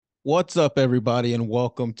What's up, everybody, and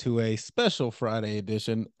welcome to a special Friday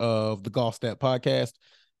edition of the Golf Stat Podcast.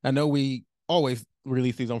 I know we always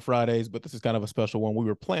release these on Fridays, but this is kind of a special one. We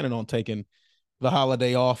were planning on taking the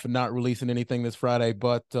holiday off and not releasing anything this Friday,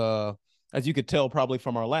 but as you could tell probably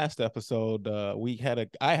from our last episode,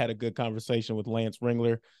 I had a good conversation with Lance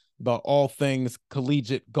Ringler about all things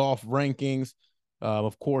collegiate golf rankings.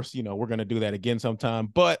 Of course, we're going to do that again sometime,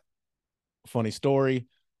 but funny story.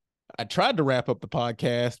 I tried to wrap up the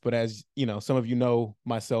podcast, but as you know, some of you know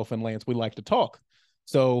myself and Lance, we like to talk.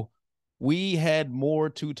 So we had more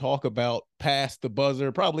to talk about past the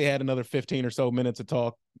buzzer, probably had another 15 or so minutes to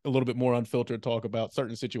talk, a little bit more unfiltered talk about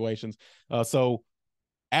certain situations. So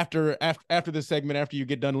after this segment, after you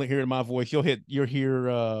get done hearing my voice, you'll hear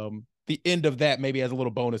the end of that maybe as a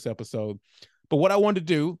little bonus episode. But what I wanted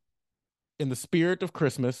to do in the spirit of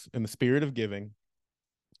Christmas, in the spirit of giving,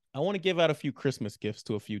 I want to give out a few Christmas gifts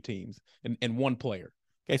to a few teams and one player.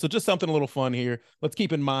 Okay, so just something a little fun here. Let's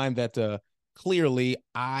keep in mind that clearly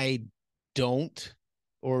I don't,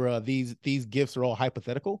 or these gifts are all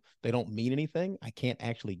hypothetical. They don't mean anything. I can't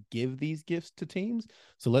actually give these gifts to teams.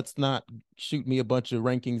 So let's not shoot me a bunch of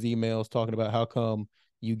rankings emails talking about how come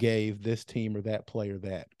you gave this team or that player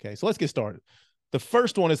that. Okay, so let's get started. The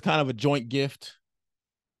first one is kind of a joint gift,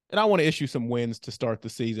 and I want to issue some wins to start the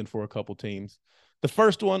season for a couple teams. The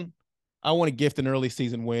first one, I want to gift an early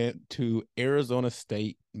season win to Arizona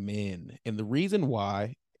State men. And the reason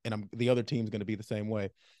why, and the other team's going to be the same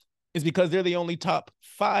way, is because they're the only top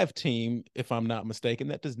 5 team, if I'm not mistaken,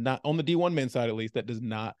 that does not, on the D1 men's side at least, that does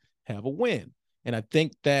not have a win. And I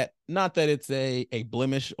think that, not that it's a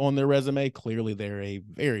blemish on their resume, clearly they're a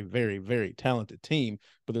very, very, very talented team,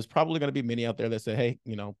 but there's probably going to be many out there that say, hey,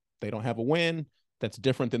 they don't have a win. That's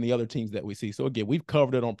different than the other teams that we see. So again, we've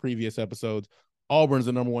covered it on previous episodes. Auburn's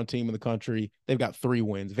the number 1 team in the country. They've got 3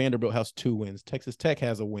 wins. Vanderbilt has 2 wins. Texas Tech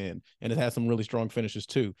has a win, and it has some really strong finishes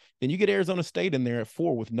too. Then you get Arizona State in there at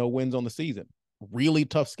 4 with no wins on the season. Really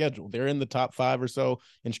tough schedule. They're in the top 5 or so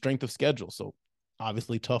in strength of schedule. So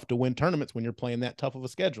obviously tough to win tournaments when you're playing that tough of a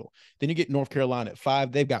schedule. Then you get North Carolina at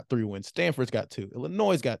 5. They've got 3 wins. Stanford's got 2.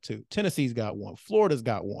 Illinois got 2. Tennessee's got 1. Florida's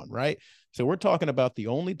got 1, right? So we're talking about the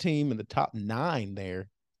only team in the top 9 there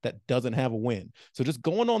that doesn't have a win. So just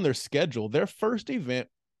going on their schedule, their first event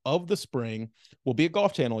of the spring will be a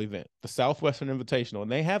Golf Channel event, the Southwestern Invitational,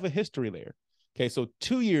 and they have a history there. Okay, so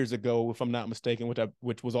 2 years ago, if I'm not mistaken,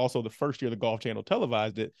 which was also the first year the Golf Channel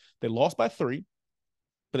televised it, they lost by 3,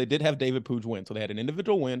 but they did have David Pooj win. So they had an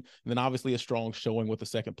individual win, and then obviously a strong showing with a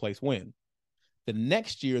second place win. The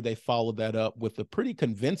next year, they followed that up with a pretty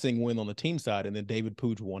convincing win on the team side, and then David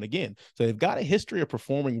Pooj won again. So they've got a history of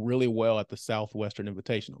performing really well at the Southwestern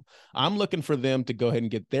Invitational. I'm looking for them to go ahead and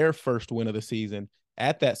get their first win of the season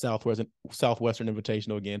at that Southwestern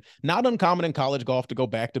Invitational again. Not uncommon in college golf to go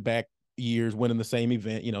back-to-back years winning the same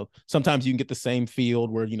event. Sometimes you can get the same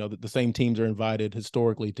field where the same teams are invited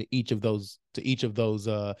historically to each of those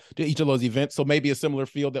events. So maybe a similar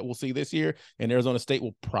field that we'll see this year, and Arizona State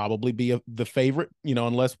will probably be the favorite,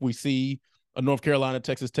 unless we see a North Carolina,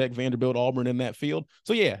 Texas Tech, Vanderbilt, Auburn in that field.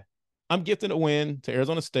 So yeah, I'm gifting a win to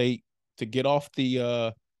Arizona State to get off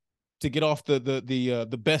the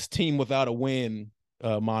best team without a win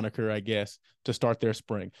moniker, I guess, to start their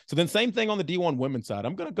spring. So then same thing on the D1 women's side.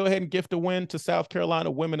 I'm going to go ahead and gift a win to South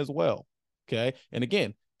Carolina women as well. Okay. And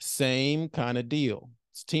again, same kind of deal.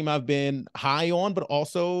 It's a team I've been high on, but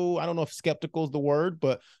also, I don't know if skeptical is the word,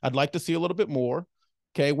 but I'd like to see a little bit more.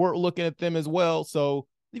 Okay. We're looking at them as well. So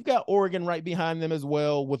you've got Oregon right behind them as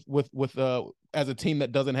well with as a team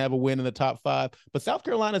that doesn't have a win in the top 5. But South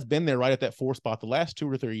Carolina's been there right at that 4 spot the last 2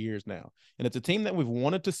 or 3 years now. And it's a team that we've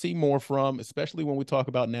wanted to see more from, especially when we talk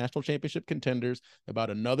about national championship contenders, about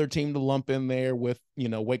another team to lump in there with,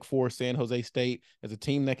 Wake Forest, San Jose State as a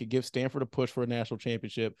team that could give Stanford a push for a national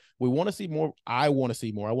championship. We want to see more. I want to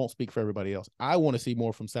see more. I won't speak for everybody else. I want to see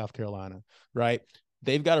more from South Carolina, right?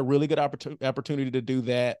 They've got a really good opportunity to do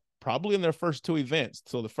that probably in their first 2 events.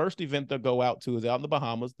 So the first event they'll go out to is out in the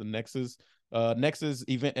Bahamas. The next is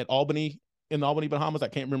event at Albany, in Albany, Bahamas. I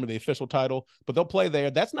can't remember the official title, but they'll play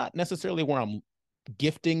there. That's not necessarily where I'm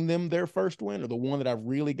gifting them their first win or the one that I've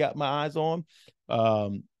really got my eyes on.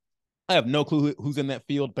 I have no clue who's in that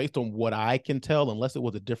field based on what I can tell, unless it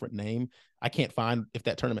was a different name. I can't find if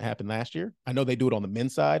that tournament happened last year. I know they do it on the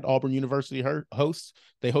men's side. Auburn University hosts.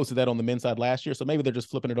 They hosted that on the men's side last year. So maybe they're just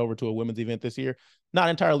flipping it over to a women's event this year. Not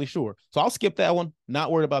entirely sure. So I'll skip that one.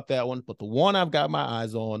 Not worried about that one. But the one I've got my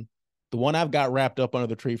eyes on, the one I've got wrapped up under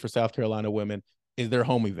the tree for South Carolina women, is their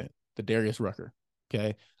home event, the Darius Rucker.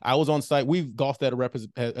 Okay, I was on site. We've golfed at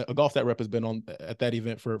a golf that rep has been on at that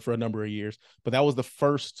event for a number of years, but that was the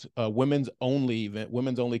first women's only event,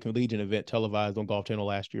 women's only collegiate event televised on Golf Channel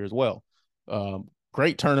last year as well.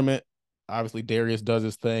 Great tournament. Obviously, Darius does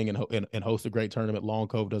his thing and hosts a great tournament. Long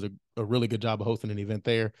Cove does a really good job of hosting an event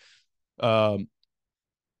there. Um,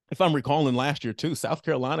 if I'm recalling last year too, South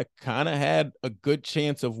Carolina kind of had a good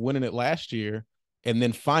chance of winning it last year, and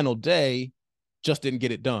then final day just didn't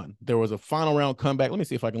get it done. There was a final round comeback. Let me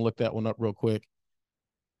see if I can look that one up real quick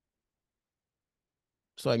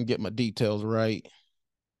so I can get my details right.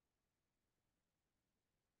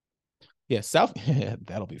 Yeah,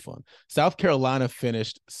 that'll be fun. South Carolina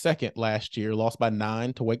finished second last year, lost by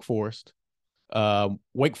 9 to Wake Forest.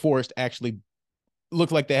 Wake Forest actually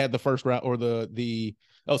looked like they had the first round or the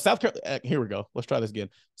South Carolina. Here we go. Let's try this again.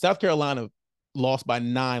 South Carolina lost by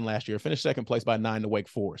 9 last year, finished second place by 9 to Wake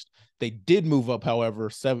Forest. They did move up, however,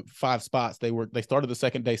 5 spots. They started the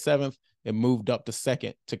second day 7th and moved up to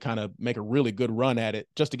second to kind of make a really good run at it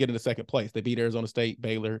just to get into second place. They beat Arizona State,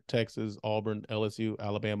 Baylor, Texas, Auburn, LSU,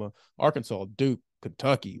 Alabama, Arkansas, Duke,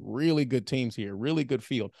 Kentucky. Really good teams here, really good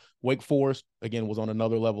field. Wake Forest, again, was on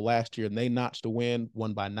another level last year, and they notched a win,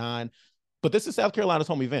 won by 9. But this is South Carolina's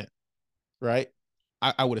home event, right?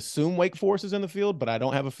 I would assume Wake Forest is in the field, but I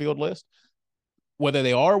don't have a field list. Whether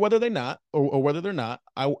they are, whether they're not, or whether they're not,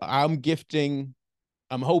 I'm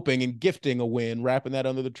hoping and gifting a win, wrapping that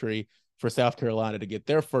under the tree for South Carolina to get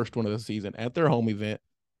their first one of the season at their home event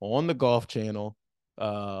on the Golf Channel.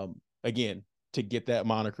 Again, to get that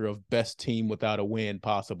moniker of best team without a win,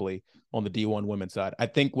 possibly on the D1 women's side. I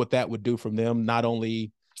think what that would do from them, not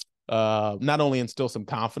only instill some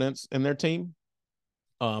confidence in their team,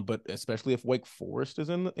 but especially if Wake Forest is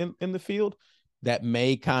in the field, that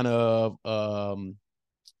may kind of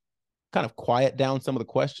quiet down some of the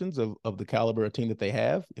questions of the caliber of team that they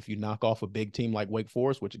have. If you knock off a big team like Wake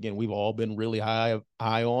Forest, which again we've all been really high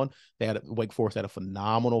on, Wake Forest had a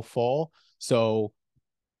phenomenal fall, so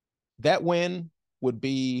that win would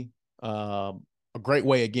be a great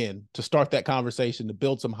way again to start that conversation, to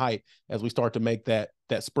build some hype as we start to make that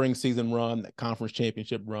spring season run, that conference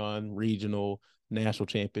championship run, regional, national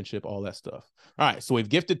championship, all that stuff. All right, so we've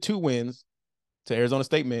gifted 2 wins to Arizona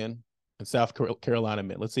State men and South Carolina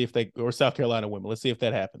men. Let's see if or South Carolina women. Let's see if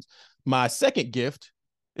that happens. My second gift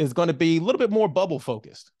is going to be a little bit more bubble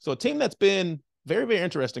focused. So a team that's been very, very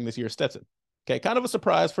interesting this year, Stetson. Okay, kind of a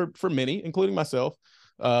surprise for many, including myself.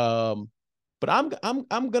 But I'm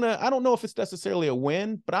gonna, I don't know if it's necessarily a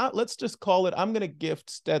win, but let's just call it, I'm gonna gift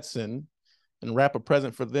Stetson and wrap a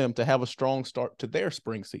present for them to have a strong start to their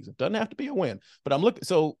spring season. Doesn't have to be a win, but I'm looking.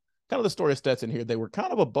 So kind of the story of Stetson here. They were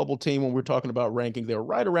kind of a bubble team when we were talking about rankings. They were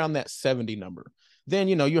right around that 70 number. Then,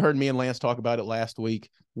 you heard me and Lance talk about it last week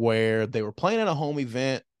where they were playing in a home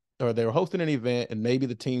event or they were hosting an event and maybe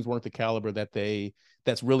the teams weren't the caliber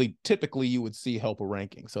that's really typically you would see help a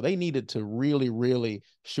ranking. So they needed to really, really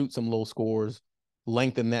shoot some low scores,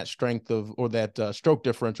 lengthen that strength or that stroke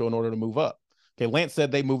differential in order to move up. Okay, Lance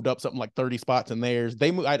said they moved up something like 30 spots in theirs.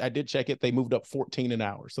 I did check it. They moved up 14 an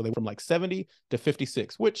hour. So they went from like 70 to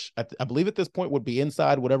 56, which I believe at this point would be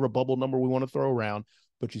inside whatever bubble number we want to throw around.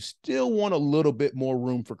 But you still want a little bit more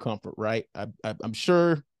room for comfort, right? I'm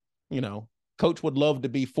sure, coach would love to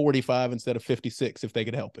be 45 instead of 56 if they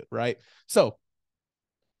could help it, right? So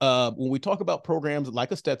when we talk about programs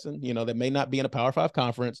like a Stetson, that may not be in a Power 5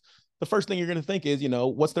 conference, the first thing you're going to think is,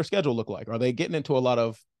 what's their schedule look like? Are they getting into a lot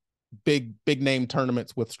of big name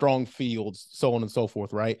tournaments with strong fields, so on and so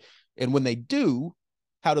forth, right? And when they do,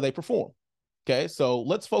 how do they perform? Okay, so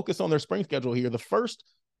let's focus on their spring schedule here. The first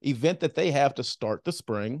event that they have to start the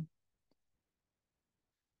spring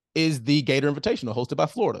is the Gator Invitational hosted by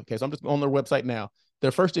Florida. Okay, so I'm just on their website now.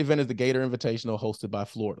 Their first event is the Gator Invitational hosted by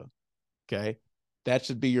Florida. Okay, that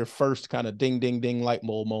should be your first kind of ding, ding, ding light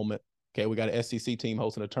bulb moment. Okay, we got an SEC team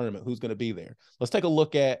hosting a tournament. Who's going to be there? Let's take a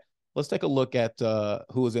look at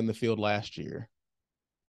who was in the field last year.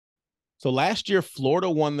 So last year, Florida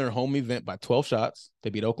won their home event by 12 shots. They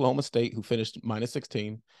beat Oklahoma State, who finished minus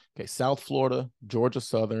 16. Okay, South Florida, Georgia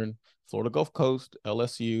Southern, Florida Gulf Coast,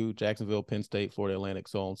 LSU, Jacksonville, Penn State, Florida Atlantic,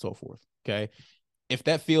 so on and so forth. Okay, if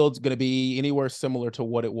that field's going to be anywhere similar to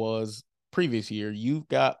what it was previous year, you've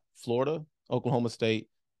got Florida, Oklahoma State,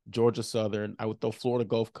 Georgia Southern. I would throw Florida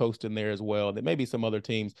Gulf Coast in there as well. There may be some other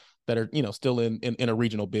teams that are, still in a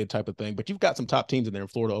regional bid type of thing, but you've got some top teams in there in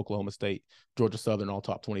Florida, Oklahoma State, Georgia Southern, all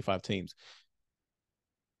top 25 teams.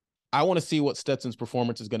 I want to see what Stetson's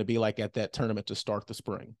performance is going to be like at that tournament to start the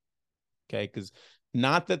spring. Okay, because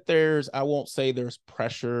Not that I won't say there's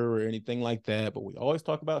pressure or anything like that, but we always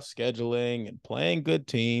talk about scheduling and playing good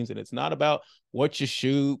teams. And it's not about what you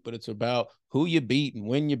shoot, but it's about who you beat and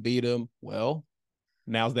when you beat them. Well,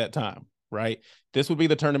 now's that time, right? This would be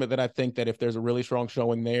the tournament that I think that if there's a really strong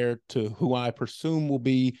showing there to who I presume will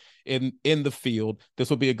be in the field, this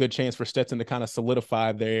would be a good chance for Stetson to kind of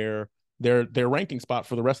solidify their ranking spot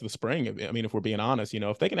for the rest of the spring. I mean, if we're being honest,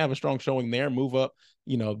 if they can have a strong showing there, move up,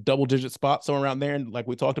 double digit spots somewhere around there, and like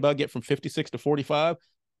we talked about, get from 56 to 45.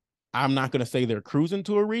 I'm not going to say they're cruising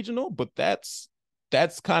to a regional, but that's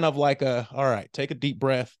kind of like all right, take a deep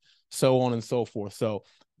breath, so on and so forth. So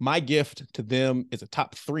my gift to them is a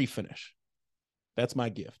top 3 finish. That's my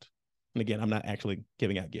gift. And again, I'm not actually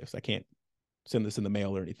giving out gifts. I can't send this in the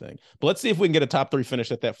mail or anything. But let's see if we can get a top 3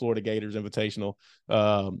 finish at that Florida Gators Invitational.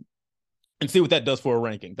 And see what that does for a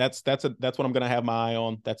ranking. That's what I'm going to have my eye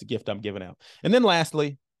on. That's a gift I'm giving out. And then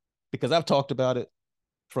lastly, because I've talked about it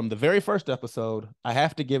from the very first episode, I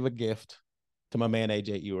have to give a gift to my man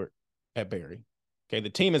AJ Ewert at Barry. Okay, the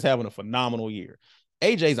team is having a phenomenal year.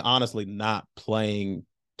 AJ's honestly not playing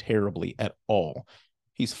terribly at all.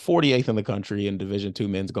 He's 48th in the country in Division II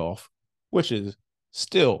men's golf, which is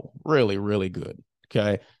still really, really good.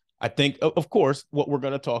 Okay, I think, of course, what we're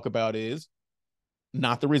going to talk about is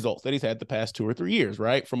not the results that he's had the past 2 or 3 years,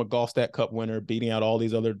 right? From a Gallstat Cup winner, beating out all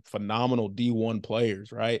these other phenomenal D1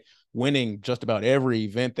 players, right? Winning just about every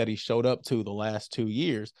event that he showed up to the last 2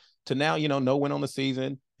 years, to now, no win on the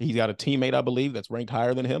season. He's got a teammate, I believe, that's ranked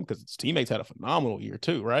higher than him because his teammates had a phenomenal year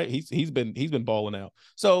too, right? He's been balling out.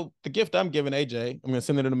 So the gift I'm giving AJ, I'm gonna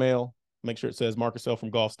send it in the mail. Make sure it says Mark Russell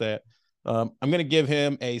from Gallstat. I'm going to give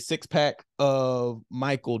him a 6-pack of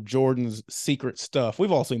Michael Jordan's Secret Stuff.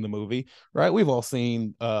 We've all seen the movie, right? We've all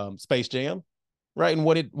seen Space Jam, right? And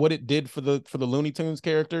what it did for the Looney Tunes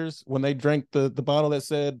characters when they drank the bottle that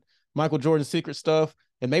said Michael Jordan's Secret Stuff.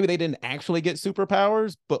 And maybe they didn't actually get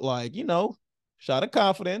superpowers, but shot of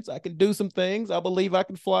confidence. I can do some things. I believe I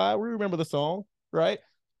can fly. We remember the song, right?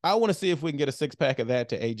 I want to see if we can get a 6-pack of that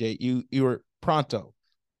to AJ Ewert pronto,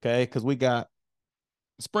 okay? Because we got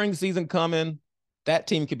spring season coming. That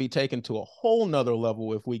team could be taken to a whole nother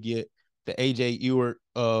level if we get the AJ Ewert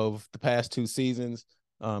of the past 2 seasons.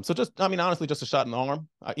 So honestly, just a shot in the arm.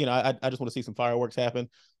 I just want to see some fireworks happen.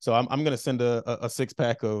 So I'm going to send a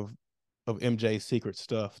 6-pack of MJ's Secret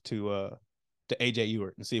Stuff to AJ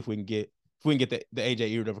Ewert and see if we can get the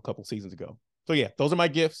AJ Ewert of a couple seasons ago. So yeah, those are my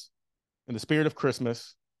gifts in the spirit of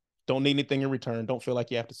Christmas. Don't need anything in return. Don't feel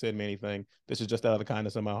like you have to send me anything. This is just out of the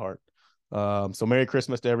kindness of my heart. So Merry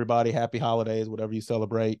Christmas to everybody. Happy holidays, whatever you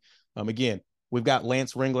celebrate. Again, we've got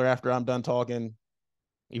Lance Ringler after I'm done talking,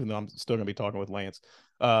 even though I'm still going to be talking with Lance.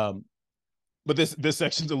 But this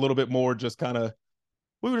section's a little bit more just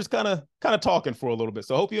we were just kind of talking for a little bit.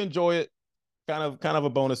 So I hope you enjoy it. Kind of a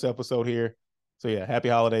bonus episode here. So yeah, happy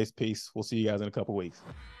holidays. Peace. We'll see you guys in a couple weeks.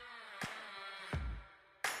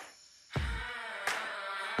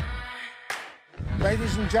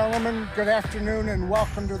 Ladies and gentlemen, good afternoon and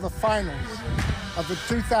welcome to the finals of the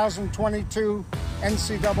 2022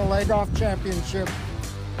 NCAA Golf Championship.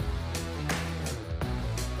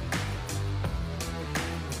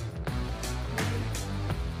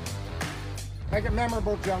 Make it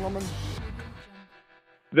memorable, gentlemen.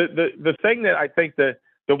 The thing that I think the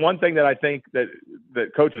one thing that I think that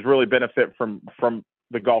coaches really benefit from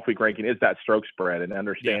the Golf Week ranking is that stroke spread and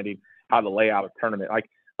understanding how to lay out a tournament.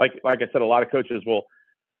 Like I said, a lot of coaches will,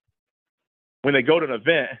 when they go to an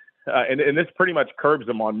event, and this pretty much curbs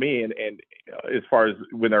them on me. And as far as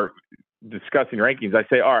when they're discussing rankings, I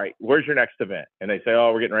say, all right, where's your next event? And they say,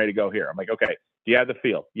 oh, we're getting ready to go here. I'm like, okay, do you have the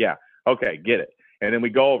field? Yeah. Okay, get it. And then we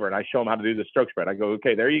go over and I show them how to do the stroke spread. I go,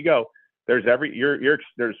 okay, there you go. There's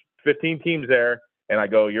there's 15 teams there. And I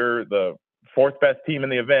go, you're the 4th best team in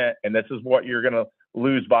the event. And this is what you're going to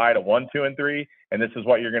lose by to 1, 2, and 3. And this is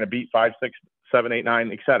what you're going to beat 5, 6, 7, 8,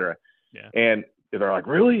 9, etc. Yeah. And they're like,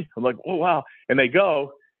 really? I'm like, oh, wow. And they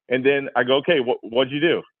go, and then I go, okay, what'd you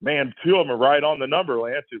do? Man, 2 of them are right on the number,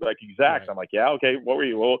 Lance. He's like, exact. Right. I'm like, yeah, okay. What were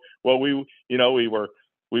you? Well, we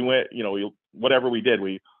went, whatever we did,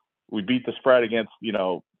 we beat the spread against,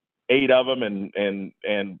 8 of them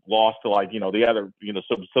and lost to the other,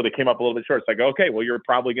 so they came up a little bit short. It's like, okay, well, you're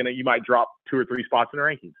probably you might drop 2 or 3 spots in the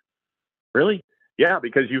rankings. Really? Yeah,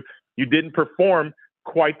 because you didn't perform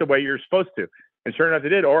quite the way you're supposed to. And sure enough, they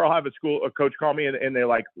did. Or I'll have a coach call me and they're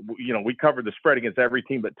like, we covered the spread against every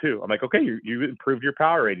team but 2. I'm like, okay, you improved your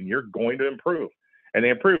power rating. You're going to improve. And they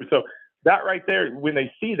improved. So that right there, when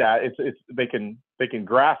they see that, they can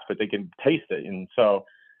grasp it, they can taste it. And so,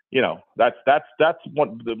 that's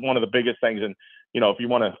one of the biggest things. And, if you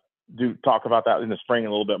want to talk about that in the spring a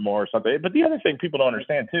little bit more or something. But the other thing people don't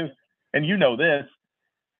understand too, and you know this,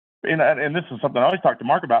 and this is something I always talk to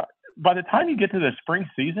Mark about. By the time you get to the spring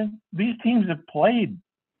season, these teams have played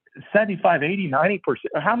 75, 80, 90%.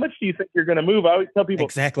 How much do you think you're going to move? I always tell people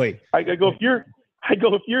exactly. I go, if you're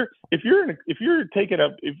taking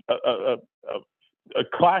a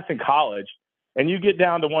class in college and you get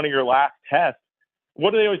down to one of your last tests,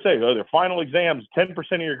 what do they always say? Oh, their final exams, 10%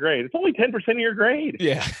 of your grade. It's only 10% of your grade.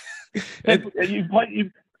 Yeah. And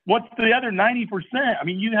what's the other 90%? I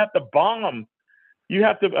mean, you have to bomb. You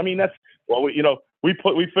have to. I mean, that's we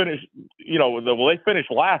finished. They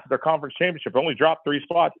finished last at their conference championship. Only dropped 3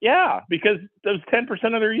 spots. Yeah, because it was 10%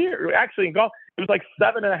 of their year. Actually, in golf, it was like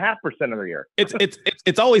 7.5% of their year.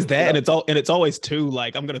 It's always that, and it's always too.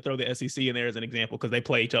 Like, I'm going to throw the SEC in there as an example because they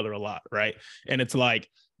play each other a lot, right? And it's like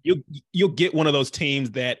you'll get one of those teams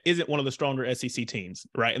that isn't one of the stronger SEC teams,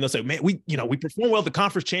 right? And they'll say, man, we perform well at the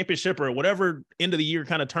conference championship or whatever end of the year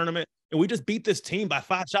kind of tournament, and we just beat this team by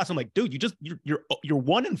 5 shots. I'm like, dude, you're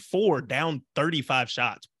 1-4 down 35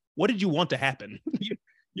 shots. What did you want to happen? You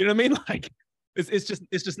know what I mean? Like, it's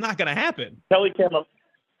just not going to happen. Kelly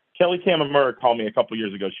Kammermuir called me a couple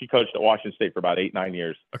years ago. She coached at Washington State for about 8-9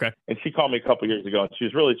 years. Okay. And she called me a couple years ago, and she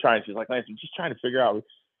was really trying. She's like, Lance, I'm just trying to figure out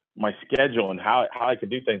my schedule and how I could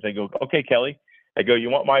do things. I go, okay, Kelly. I go, you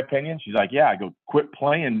want my opinion? She's like, yeah. I go, quit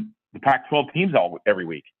playing the Pac-12 teams every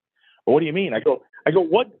week. Well, what do you mean? I go,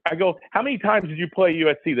 what? I go, how many times did you play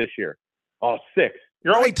USC this year? Oh, 6.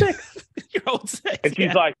 You're only 6. You're only 6. And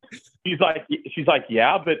she's like,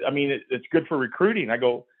 yeah, but I mean, it's good for recruiting. I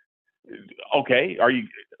go, okay.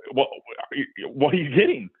 What are you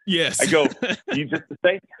getting? Yes. I go, you just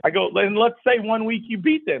say. I go, then let's say 1 week you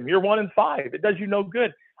beat them. You're 1-5. It does you no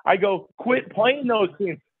good. I go, quit playing those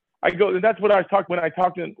teams. I go, and that's what I was talking when I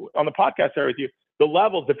talked on the podcast there with you. The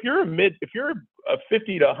levels. If you're a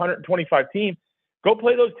 50 to 125 team, go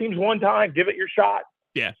play those teams one time. Give it your shot.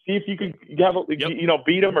 Yeah. See if you can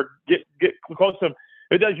beat them or get close to them.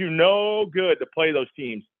 It does you no good to play those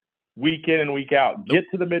teams week in and week out. Get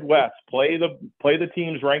to the Midwest. Play the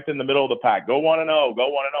teams ranked in the middle of the pack. Go 1-0. But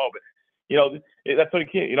that's what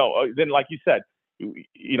then like you said, do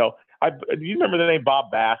you remember the name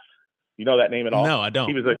Bob Bass? You know that name at all? No, I don't.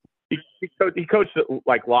 He coached at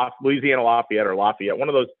like Louisiana Lafayette or Lafayette, one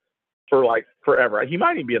of those for like forever. He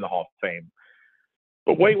might even be in the Hall of Fame.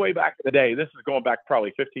 But way back in the day, this is going back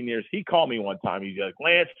probably 15 years. He called me one time. He's like,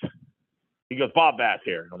 Lance. He goes, Bob Bass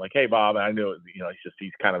here. I'm like, hey, Bob. And I knew it,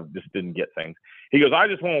 he's kind of just didn't get things. He goes, I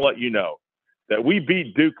just want to let you know that we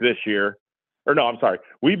beat Duke this year. Or no, I'm sorry.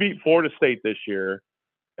 We beat Florida State this year,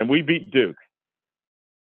 and we beat Duke.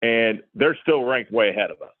 And they're still ranked way ahead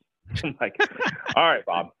of us. I'm like, all right,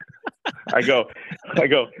 Bob. I go,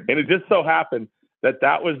 and it just so happened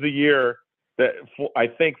that was the year that I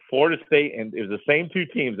think Florida State, and it was the same 2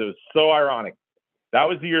 teams. It was so ironic. That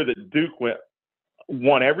was the year that Duke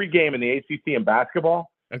won every game in the ACC in basketball,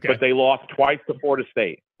 but they lost twice to Florida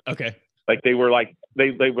State. Okay. Like they were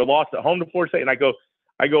lost at home to Florida State. And I go,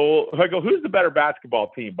 who's the better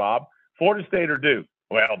basketball team, Bob? Florida State or Duke?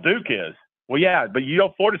 Well, Duke is. Well, yeah, but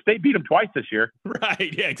Florida State beat them twice this year.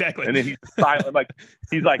 Right. Yeah, exactly. And then he's silent.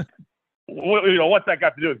 He's like, what's that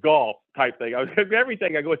got to do with golf type thing? I go,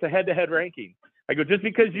 everything. I go, it's a head-to-head ranking. I go, just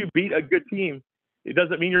because you beat a good team, it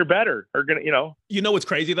doesn't mean you're better or gonna, You know what's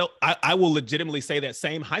crazy though? I will legitimately say that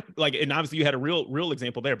same and obviously you had a real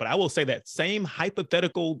example there, but I will say that same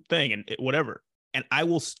hypothetical thing and whatever, and I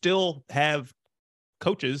will still have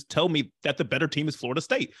coaches tell me that the better team is Florida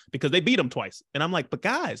State because they beat them twice, and I'm like, but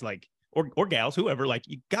guys, like, or gals, whoever, like,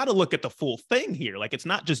 you got to look at the full thing here. Like, it's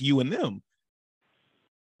not just you and them.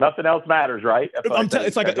 Nothing else matters, right?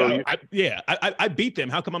 It's like, I beat them.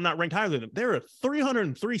 How come I'm not ranked higher than them? There are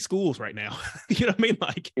 303 schools right now. You know what I mean?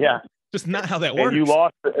 Like, yeah, just not how that works. And you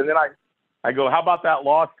lost, and then I go, how about that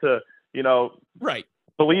loss to, right,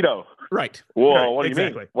 Toledo? Right. Well, right. what do you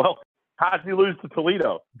mean? Well, how did you lose to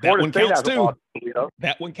Toledo? That one counts too.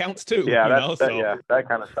 That one counts too. Yeah, that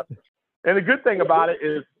kind of stuff. And the good thing about it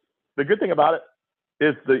is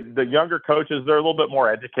the younger coaches, they're a little bit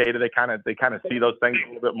more educated. They kind of see those things a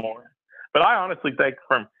little bit more. But I honestly think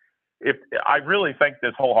I really think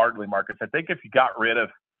this wholeheartedly, Marcus. I think if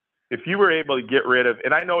you were able to get rid of,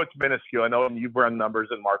 and I know it's minuscule, I know you've run numbers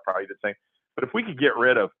and Mark probably the same, but if we could get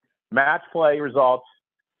rid of match play results,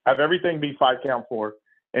 have everything be 5 count 4,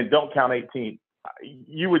 and don't count 18,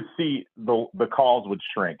 you would see the calls would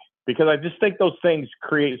shrink, because I just think those things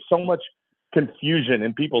create so much confusion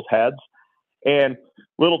in people's heads. And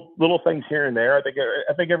little things here and there. I think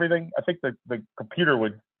the computer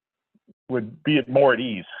would would be more at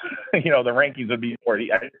ease. The rankings would be more at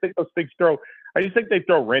ease. I just think they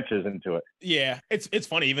throw wrenches into it. Yeah, it's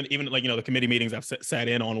funny. Even like the committee meetings I've sat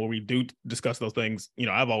in on where we do discuss those things.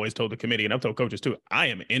 I've always told the committee, and I've told coaches too, I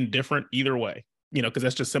am indifferent either way. Because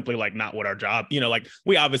that's just simply like not what our job. Like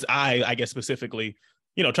I guess specifically,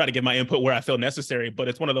 try to give my input where I feel necessary. But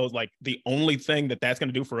it's one of those, like, the only thing that's going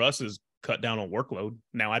to do for us is cut down on workload.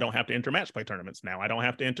 Now I don't have to enter match play tournaments. Now I don't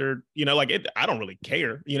have to enter, I don't really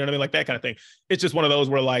care. You know what I mean? Like that kind of thing. It's just one of those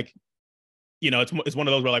where, like, it's one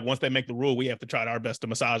of those where, like, once they make the rule, we have to try our best to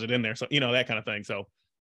massage it in there. So, that kind of thing. So.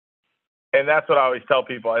 And that's what I always tell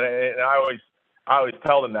people. And I always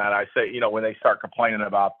tell them that. I say, when they start complaining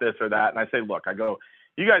about this or that, and I say, look,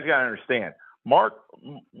 you guys got to understand, Mark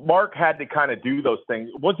had to kind of do those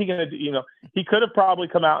things. What's he going to do? He could have probably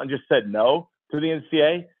come out and just said no to the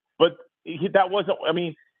NCAA, but that wasn't,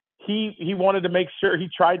 he wanted to make sure, he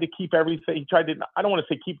tried to keep everything. He tried to, I don't want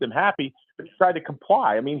to say keep them happy, but he tried to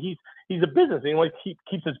comply. He's a business. He wants to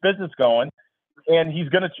keep his business going, and he's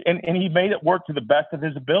going to, and he made it work to the best of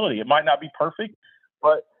his ability. It might not be perfect,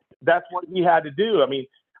 but that's what he had to do.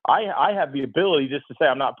 I have the ability just to say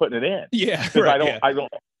I'm not putting it in. Yeah, because I don't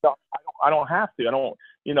have to. I don't,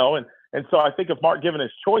 and so I think if Mark given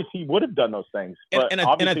his choice, he would have done those things. But and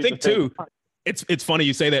I think too, it's funny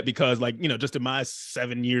you say that, because, like, just in my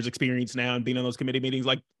 7 years experience now and being on those committee meetings,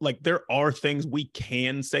 like there are things we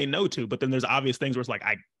can say no to, but then there's obvious things where it's like,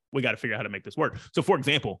 we got to figure out how to make this work. So, for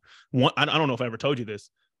example, I don't know if I ever told you this,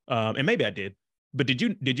 and maybe I did. But did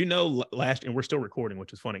you know last, and we're still recording,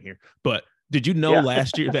 which is funny here, but did you know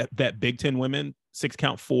last year that Big Ten women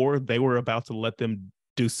 6x4, they were about to let them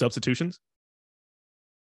do substitutions?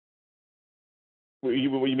 What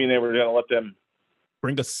you mean they were going to let them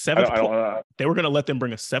bring a seventh? They were going to let them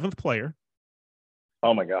bring a seventh player.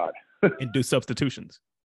 Oh my God. And do substitutions.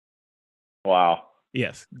 Wow.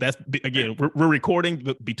 Yes, that's, again, we're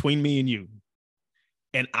recording between me and you,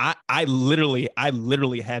 and I literally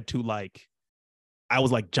had to, like, I was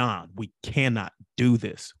like, John, we cannot do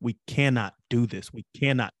this. We cannot do this. We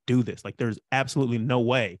cannot do this. Like, there's absolutely no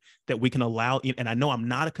way that we can allow, and I know I'm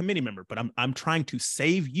not a committee member, but I'm trying to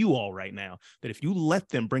save you all right now, that if you let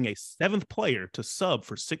them bring a seventh player to sub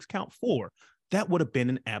for 6x4, that would have been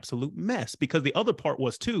an absolute mess. Because the other part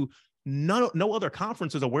was too, no other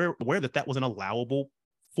conferences are aware that was an allowable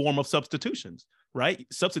form of substitutions. Right?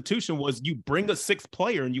 Substitution was you bring a sixth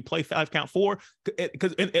player and you play 5x4.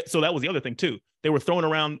 So that was the other thing too. They were throwing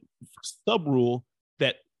around sub rule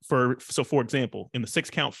that for example, in the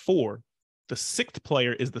 6x4, the sixth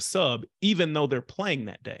player is the sub, even though they're playing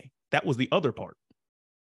that day. That was the other part.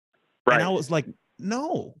 Right. And I was like,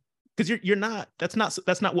 no, because you're not, that's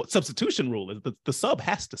not what substitution rule is. The sub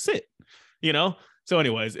has to sit, So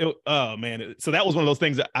anyways, oh man. So that was one of those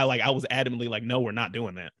things that I was adamantly like, no, we're not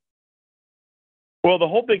doing that. Well, the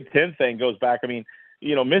whole Big Ten thing goes back.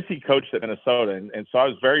 Missy coached at Minnesota, and so I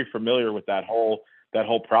was very familiar with that whole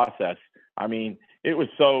process. It was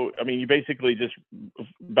so. You basically just,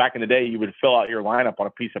 back in the day, you would fill out your lineup on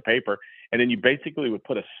a piece of paper, and then you basically would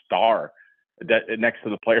put a star next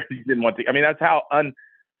to the player you didn't want to. That's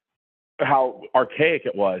how archaic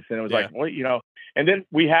it was, and it was like, well, And then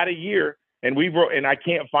we had a year, and we wrote, and I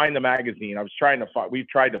can't find the magazine. I was trying to find. We've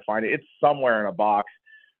tried to find it. It's somewhere in a box.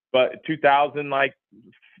 But 2000, like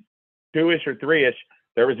 2-ish or 3-ish,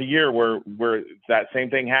 there was a year where that same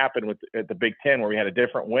thing happened at the Big Ten, where we had a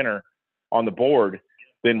different winner on the board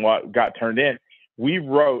than what got turned in. We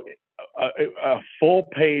wrote a full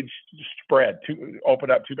page spread,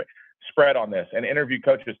 spread on this, and interviewed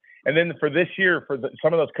coaches. And then for this year,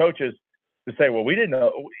 some of those coaches to say, well, we didn't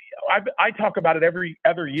know. I talk about it every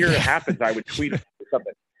other year it happens. I would tweet or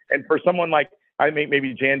something. And for someone like,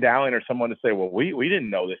 maybe Jan Dowling or someone to say, well, we didn't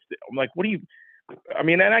know this. I'm like, what do you,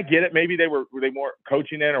 and I get it. Maybe they weren't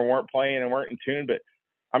coaching in or weren't playing and weren't in tune. But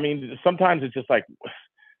sometimes it's just like,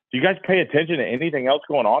 do you guys pay attention to anything else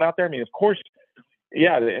going on out there? Of course.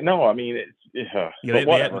 Yeah. No, they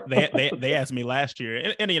asked me last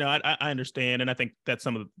year and I understand. And I think that's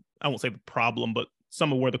some of I won't say the problem, but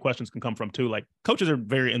some of where the questions can come from too. Like, coaches are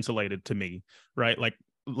very insulated to me, right? Like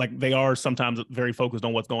they are sometimes very focused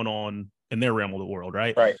on what's going on in their realm of the world.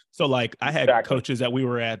 Right. So like I had coaches that we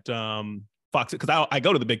were at Fox, because I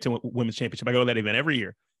go to the Big Ten Women's Championship. I go to that event every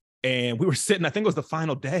year. And we were sitting, I think it was the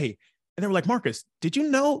final day. And they were like, Marcus, did you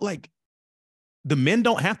know, like, the men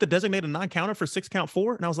don't have to designate a non-counter for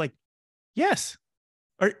 6x4? And I was like, yes.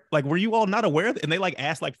 were you all not aware? And they like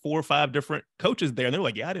asked like 4 or 5 different coaches there, and they're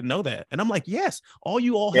like, yeah, I didn't know that. And I'm like, yes, all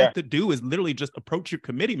you all have to do is literally just approach your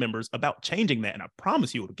committee members about changing that, and I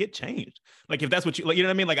promise you it'll get changed. Like if that's what you like, you know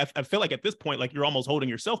what I mean? Like I feel like at this point, like you're almost holding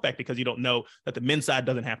yourself back because you don't know that the men's side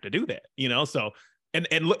doesn't have to do that, you know? So and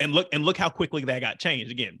look how quickly that got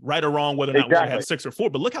changed. Again, right or wrong, whether or not we had 6 or 4,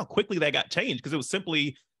 but look how quickly that got changed, because it was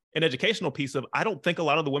simply an educational piece of, I don't think a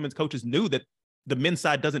lot of the women's coaches knew that the men's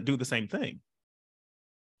side doesn't do the same thing.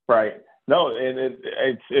 Right. No, and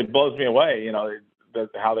it blows me away, you know,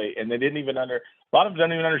 how they didn't even a lot of them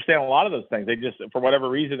don't even understand a lot of those things. They just, for whatever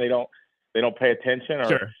reason, they don't pay attention, or,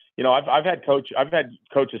 sure. You know, I've had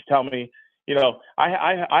coaches tell me, you know,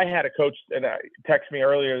 I had a coach and text me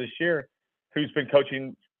earlier this year who's been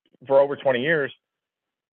coaching for over 20 years.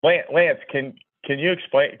 Lance, can you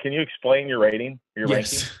explain your rating, ranking?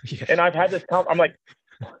 Yes. And I've had this I'm like,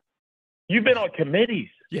 you've been on committees.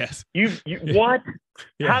 Yes. You what?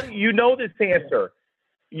 Yeah. How do you know this answer?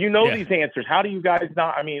 You know these answers. How do you guys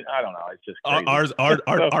not? I mean, I don't know. It's just crazy.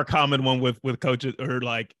 Our common one with coaches, or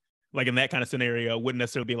like in that kind of scenario, wouldn't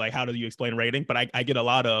necessarily be like, how do you explain rating? But I get a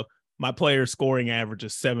lot of, my player scoring average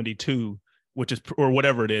is 72, which is, or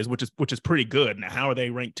whatever it is, which is pretty good. Now, how are they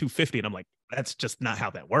ranked 250? And I'm like, that's just not how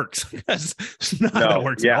that works. That's not how that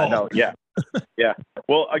works at all. Yeah.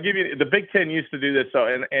 Well, I'll give you, the Big Ten used to do this. So,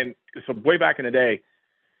 and so way back in the day,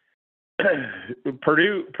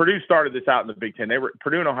 Purdue started this out in the Big Ten.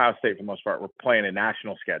 Purdue and Ohio State, for the most part, were playing a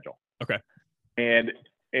national schedule. Okay.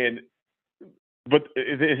 But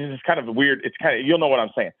this is kind of weird. It's kind of, you'll know what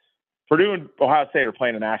I'm saying. Purdue and Ohio State are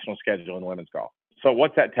playing a national schedule in women's golf. So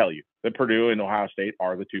what's that tell you? That Purdue and Ohio State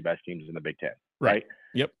are the 2 best teams in the Big Ten, right?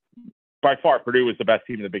 Yep. By far, Purdue was the best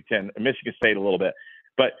team in the Big Ten, and Michigan State a little bit,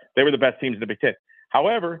 but they were the best teams in the Big Ten.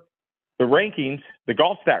 However, the rankings, the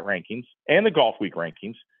golf stat rankings and the Golf Week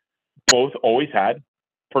rankings, both always had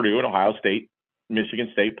Purdue and Ohio State, Michigan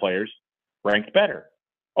State players ranked better.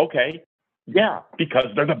 Okay. Yeah, because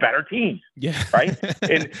they're the better teams. Yeah. Right.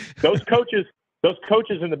 And those coaches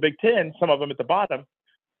in the Big Ten, some of them at the bottom,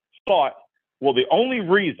 thought, well, the only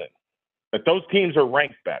reason that those teams are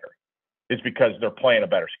ranked better is because they're playing a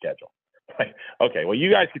better schedule. Like, okay, well, you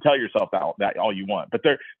guys can tell yourself that all you want, but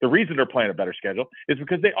the reason they're playing a better schedule is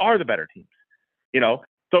because they are the better teams. You know,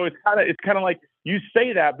 so it's kind of like, you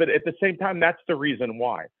say that, but at the same time, that's the reason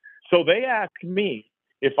why. So they asked me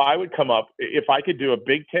if I could do a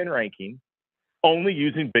Big Ten ranking only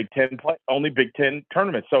using Big Ten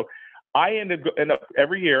tournaments. So I end up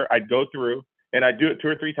every year, I'd go through and I'd do it 2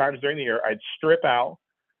 or 3 times during the year. I'd strip out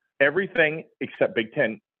everything except Big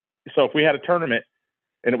Ten. So if we had a tournament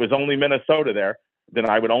and it was only Minnesota there, then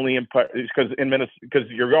I would only input, because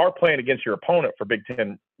you are playing against your opponent for Big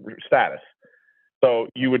Ten status. So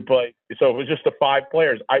you would play. So it was just the 5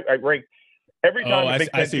 players. I ranked every time.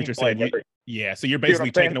 I see what you're saying. So you're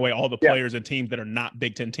basically taking away all the players and teams that are not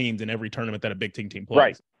Big Ten teams in every tournament that a Big Ten team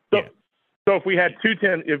plays. Right. So if we had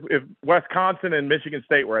 2-10, if Wisconsin and Michigan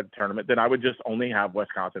State were at the tournament, then I would just only have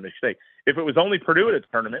Wisconsin and Michigan State. If it was only Purdue at a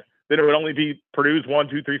tournament, then it would only be Purdue's 1,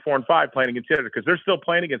 2, 3, 4, and 5 playing against each other, because they're still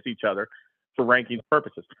playing against each other for ranking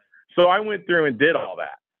purposes. So I went through and did all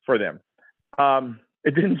that for them.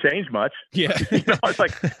 It didn't change much. Yeah. It's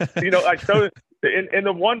like, I showed it. And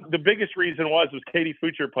the biggest reason was Katie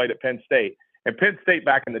Fucher played at Penn State. And Penn State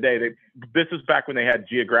back in the day, this was back when they had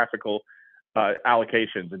geographical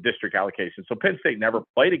allocations and district allocations. So Penn State never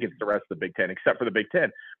played against the rest of the Big Ten except for the Big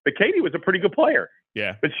Ten. But Katie was a pretty good player.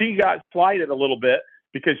 Yeah. But she got slighted a little bit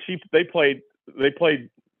because they played,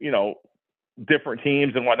 different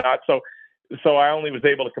teams and whatnot. So I only was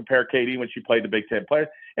able to compare Katie when she played the Big Ten players,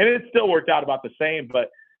 and it still worked out about the same. But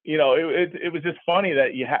it was just funny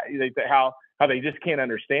that how they just can't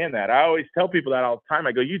understand that. I always tell people that all the time.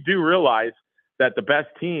 I go, you do realize that the best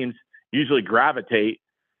teams usually gravitate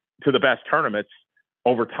to the best tournaments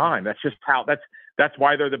over time. That's just how. That's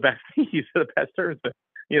why they're the best teams to the best tournaments.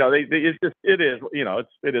 It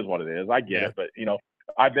is what it is. I get it, but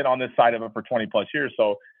I've been on this side of it for 20 plus years,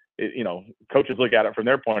 so. Coaches look at it from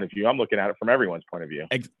their point of view. I'm looking at it from everyone's point of view.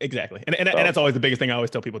 Exactly. And that's always the biggest thing I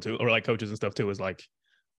always tell people too, or like coaches and stuff too, is like,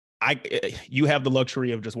 you have the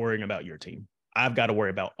luxury of just worrying about your team. I've got to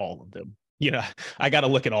worry about all of them. I got to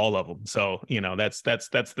look at all of them. So, that's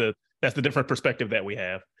the different perspective that we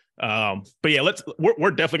have. But yeah,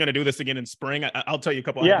 we're definitely going to do this again in spring. I'll tell you a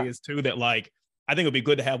couple ideas too, that like, I think it would be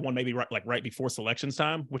good to have one maybe right before selections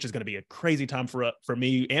time, which is going to be a crazy time for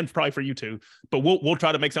me and probably for you too. But we'll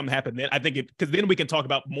try to make something happen then. I think because then we can talk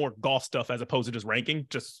about more golf stuff as opposed to just ranking.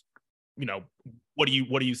 Just what are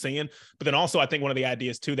you seeing? But then also I think one of the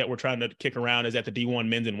ideas too that we're trying to kick around is at the D1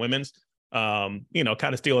 men's and women's. Kind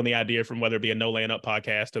of stealing the idea from whether it be a No Laying Up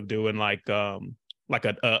podcast of doing like a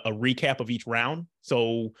recap of each round.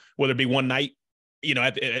 So whether it be one night,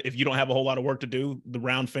 if you don't have a whole lot of work to do, the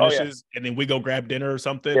round finishes and then we go grab dinner or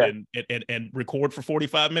something and record for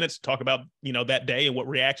 45 minutes, talk about, that day and what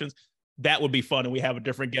reactions. That would be fun. And we have a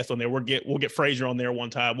different guest on there. We'll get Frazier on there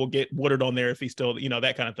one time. We'll get Woodard on there if he's still,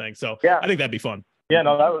 that kind of thing. So I think that'd be fun. Yeah,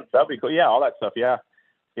 no, that'd be cool. Yeah, all that stuff. Yeah.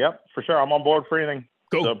 Yep, for sure. I'm on board for anything.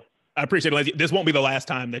 Cool. So. I appreciate it, Lindsay. This won't be the last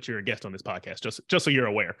time that you're a guest on this podcast, just so you're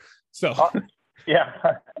aware. So yeah.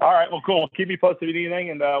 All right. Well, cool. Keep me posted if you need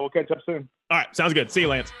anything, and we'll catch up soon. All right. Sounds good. See you,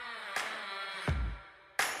 Lance.